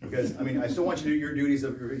client. Because, I mean, I still want you to do your duties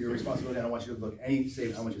of your responsibility. I don't want you to look I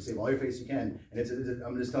want you to save all your face you can. And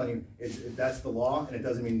I'm just telling you, that's the law, and it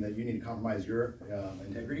doesn't mean that you need to compromise your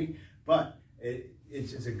integrity. But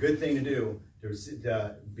it's a good thing to do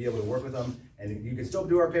to be able to work with them. And you can still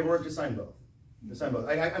do our paperwork, just sign both.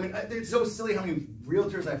 I mean, it's so silly how many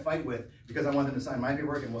realtors I fight with because I want them to sign my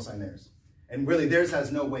paperwork and we'll sign theirs. And really, theirs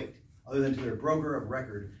has no weight other than to their broker of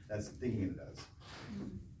record that's thinking it does.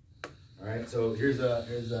 All right, so here's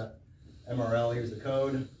a MRL, here's the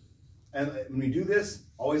code. And when we do this,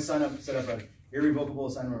 always set up an irrevocable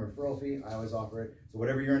assignment referral fee. I always offer it. So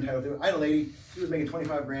whatever you're entitled to. I had a lady, she was making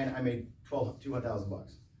 25 grand, I made 2,000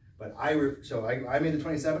 bucks. But I made the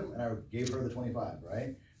 27 and I gave her the 25,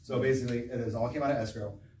 right? So basically, it all came out of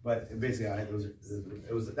escrow, but basically, that was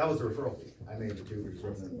the referral fee. I made the two because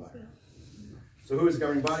representing the buyer. So who is the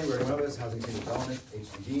governing body? We're going to know this. Housing and Community Development,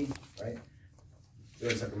 HCD, right? They're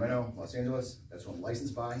in Sacramento, Los Angeles. That's what I'm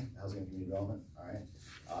licensed by, Housing and Community Development, all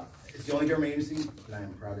right? It's the only government agency that I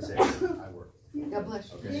am proud to say I work with. God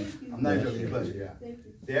bless you. Okay? I'm not joking, God bless you, yeah.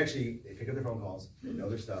 They pick up their phone calls, they know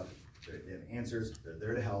their stuff, they have answers, they're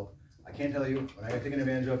there to help. I can't tell you, when I got taken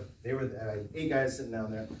advantage of, I had 8 guys sitting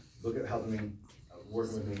down there, helping me,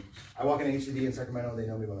 working with me. I walk into HCD in Sacramento, they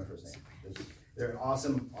know me by my first name. They're an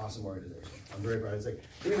awesome organization. I'm very proud. It's like,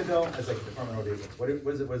 think of it though, as like the Department of Vehicles. What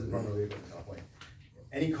is the Department of Vehicles in California?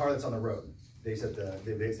 Any car that's on the road, they tell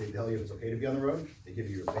you if it's okay to be on the road. They give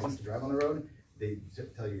you your license to drive on the road. They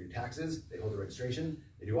tell you your taxes. They hold the registration.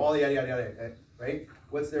 They do all the yada yada yada. Right?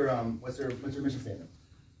 What's their mission statement?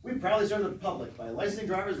 We proudly serve the public by licensing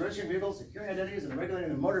drivers, registering vehicles, securing identities, and regulating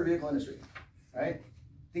the motor vehicle industry. Right?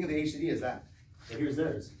 Think of the HCD as that. So here's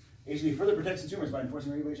theirs. HCD further protects consumers by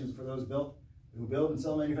enforcing regulations for those who build and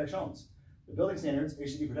sell manufactured homes. The building standards,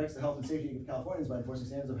 HCD protects the health and safety of Californians by enforcing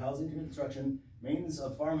standards of housing, construction, maintenance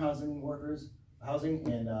of farm housing workers, housing,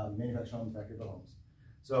 and manufactured homes, factory-built homes.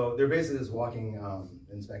 So they're basically just walking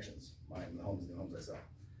inspections, the homes I sell.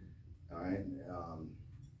 All right.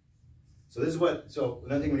 So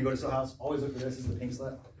another thing when you go to sell a house, always look for this. This is the pink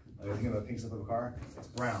slip. Like, think of a pink slip of a car. It's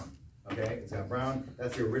brown. Okay, it's got brown.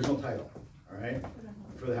 That's the original title. All right,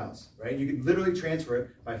 for the house. Right. You can literally transfer it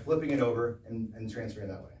by flipping it over and transferring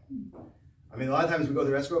it that way. I mean, a lot of times we go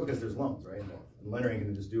through escrow because there's loans, right? And the lender ain't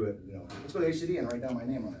gonna just do it, let's go to HCD and write down my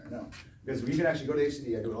name on there. No, because we can actually go to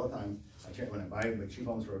HCD, I do it all the time. When I buy like cheap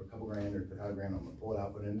homes for a couple grand or $500, I'm gonna pull it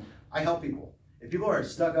out, put it in. I help people. If people are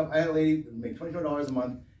stuck up, I had a lady make $2,200 a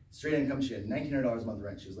month, straight income, she had $1,900 a month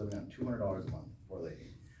rent. She was living on $200 a month, poor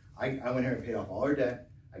lady. I went here and paid off all her debt.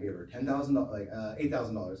 I gave her $10,000, like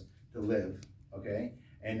 $8,000 to live, okay?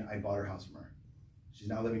 And I bought her house from her. She's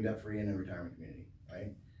now living debt-free in a retirement community,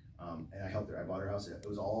 right? And I helped her. I bought her house. It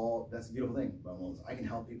was all, that's the beautiful thing about loans. I can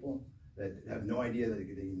help people that have no idea that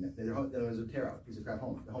it was a tear out, piece of crap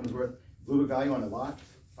home. The home is worth, blue book value on a lot,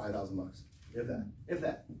 $5,000, if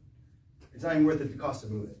that. It's not even worth the cost to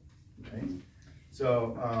move it, right?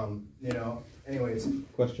 So, anyways.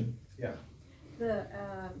 Question? Yeah. The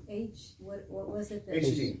what was it?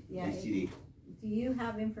 HCD. Yeah. HCD. Do you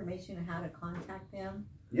have information on how to contact them?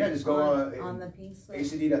 Yeah, just go on the pink slip.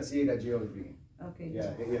 hcd.ca.gov. Okay. Yeah,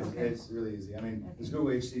 it's really easy. I mean, just Google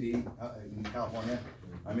HCD in California.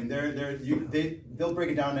 I mean, they'll break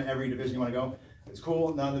it down to every division you want to go. It's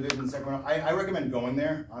cool. None of the divisions in Sacramento. I recommend going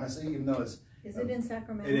there, honestly, even though it's. Is it in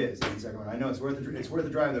Sacramento? It is in Sacramento. I know it's worth the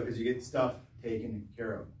drive though, because you get stuff taken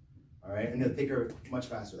care of. All right, and they'll take care of it much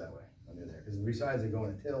faster that way when they're there. Because besides, they go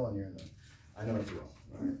in a till and you're in the. I know it's real.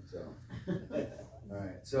 All right, so. All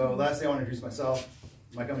right. So last thing I want to introduce myself.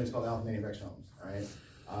 My company is called Alpha Manufactured Homes. All right.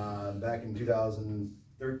 Back in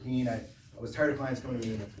 2013, I was tired of clients coming to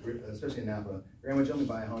me, especially in Napa. Graham, would you help me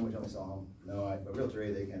buy a home? Would you help me sell a home? No, but Realtor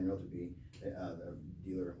A, they can. Realtor B, the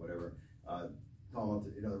dealer, whatever. Call them up.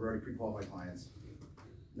 They're already pre-qualified clients.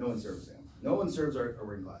 No one serves them. No one serves our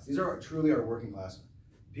working class. These are truly our working class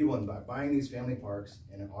people. And buying these family parks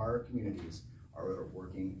in our communities are our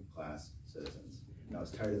working class citizens. And I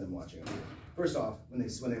was tired of them watching them. First off, when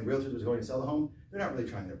the realtor was going to sell the home, they're not really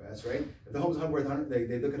trying their best, right? If the home's worth 100,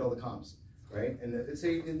 they look at all the comps, right? And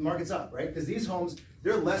the market's up, right? Because these homes,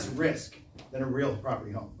 they're less risk than a real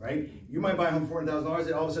property home, right? You might buy a home for $400,000,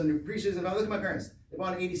 and all of a sudden depreciates. If I look at my parents, they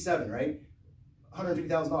bought an 87, right?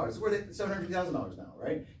 $150,000. It's worth $750,000 now,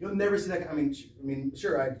 right? You'll never see that. I mean,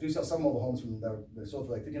 sure, I do sell some mobile homes from that sold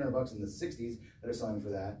for like $1,500 in the 60s that are selling for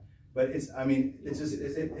that. But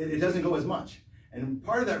it doesn't go as much. And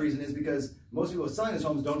part of that reason is because most people selling these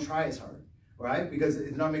homes don't try as hard, right? Because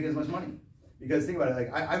it's not making as much money. Because think about it,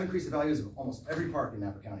 like I've increased the values of almost every park in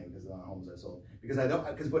Napa County because of the homes I sold. Because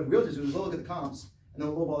what realtors do is they'll look at the comps and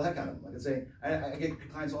they'll lowball the heck out of them. Like I say, I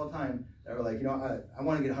get clients all the time that are like, I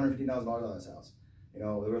want to get $115,000 out of this house. The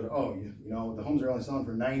homes are only selling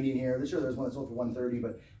for 90 in here. Sure, there's one that sold for 130,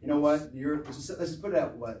 but you know what? Let's just put it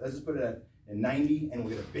at what? Let's just put it at 90, and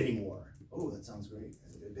we'll get a bidding war. Oh, that sounds great.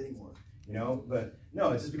 A bidding war. But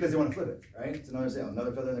no, it's just because they want to flip it, right? It's another sale,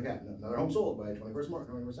 another feather in the cap, another home sold by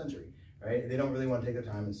 21st century, right? They don't really want to take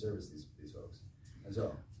their time and service these folks, and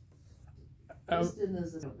so. Kristen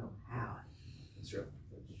doesn't know how. It's true.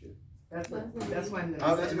 That's why I'm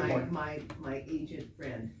Oh, going that's a to good say point. my agent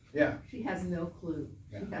friend. Yeah. She has no clue.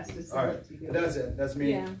 Yeah. She has to sell All right. it to you. That's it. That's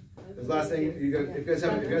me. Yeah. The last thing, if you guys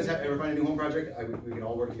ever find a new home project, we can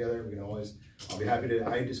all work together. We can always. I'll be happy to.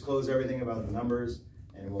 I disclose everything about the numbers,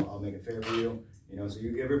 and I'll make it fair for you. So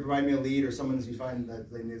you ever provide me a lead or someone you find that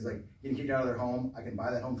is like getting kicked out of their home, I can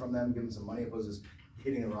buy that home from them, give them some money opposed to just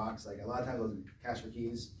hitting the rocks. Like a lot of times they'll cash for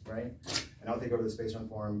keys, right? And I'll take over the space run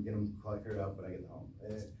for them, get them cleared up, but I get the home.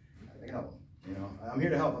 I can help them. I'm here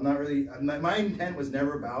to help. I'm not really. My intent was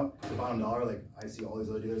never about the bottom dollar, like I see all these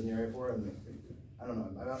other dealers in the area for. I don't know.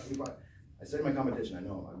 I studied my competition. I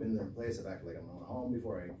know. I've been in their place. I've acted like I'm on a home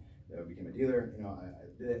before I became a dealer.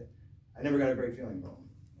 I did it. I never got a great feeling from them.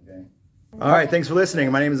 Okay. All right. Thanks for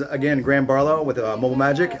listening. My name is again Graham Barlow with Mobile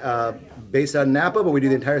Magic, based out of Napa, but we do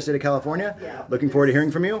the entire state of California. Looking forward to hearing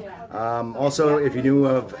from you. Also, if you knew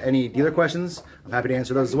of any dealer questions, I'm happy to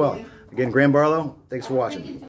answer those as well. Again, Graham Barlow. Thanks for watching.